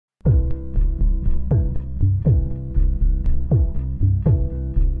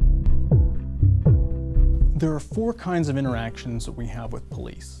There are four kinds of interactions that we have with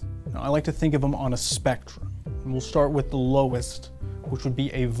police. Now, I like to think of them on a spectrum. And we'll start with the lowest, which would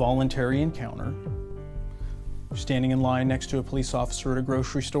be a voluntary encounter. You're standing in line next to a police officer at a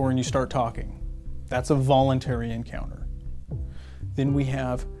grocery store and you start talking. That's a voluntary encounter. Then we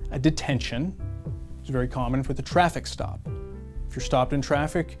have a detention. It's very common with a traffic stop. If you're stopped in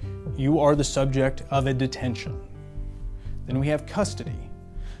traffic, you are the subject of a detention. Then we have custody.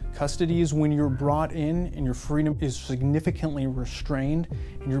 Custody is when you're brought in and your freedom is significantly restrained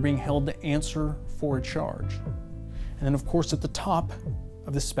and you're being held to answer for a charge. And then of course at the top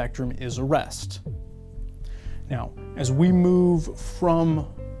of the spectrum is arrest. Now, as we move from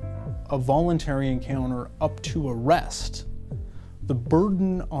a voluntary encounter up to arrest, the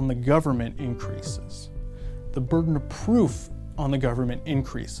burden on the government increases. The burden of proof on the government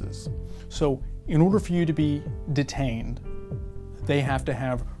increases. So in order for you to be detained, they have to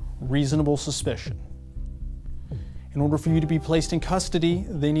have reasonable suspicion. In order for you to be placed in custody,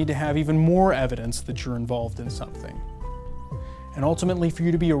 they need to have even more evidence that you're involved in something. And ultimately, for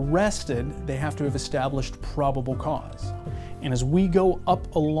you to be arrested, they have to have established probable cause. And as we go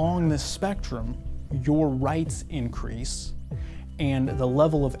up along this spectrum, your rights increase and the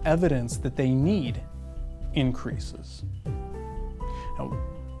level of evidence that they need increases. Now,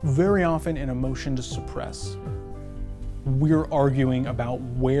 very often in a motion to suppress, we're arguing about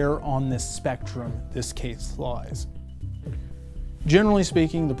where on this spectrum this case lies. Generally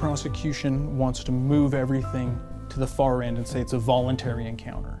speaking, the prosecution wants to move everything to the far end and say it's a voluntary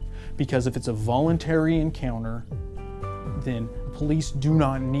encounter. Because if it's a voluntary encounter, then police do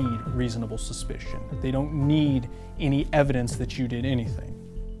not need reasonable suspicion. They don't need any evidence that you did anything.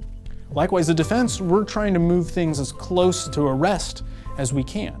 Likewise, the defense, we're trying to move things as close to arrest as we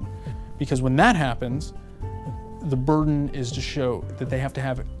can. Because when that happens, the burden is to show that they have to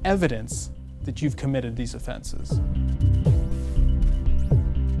have evidence that you've committed these offenses.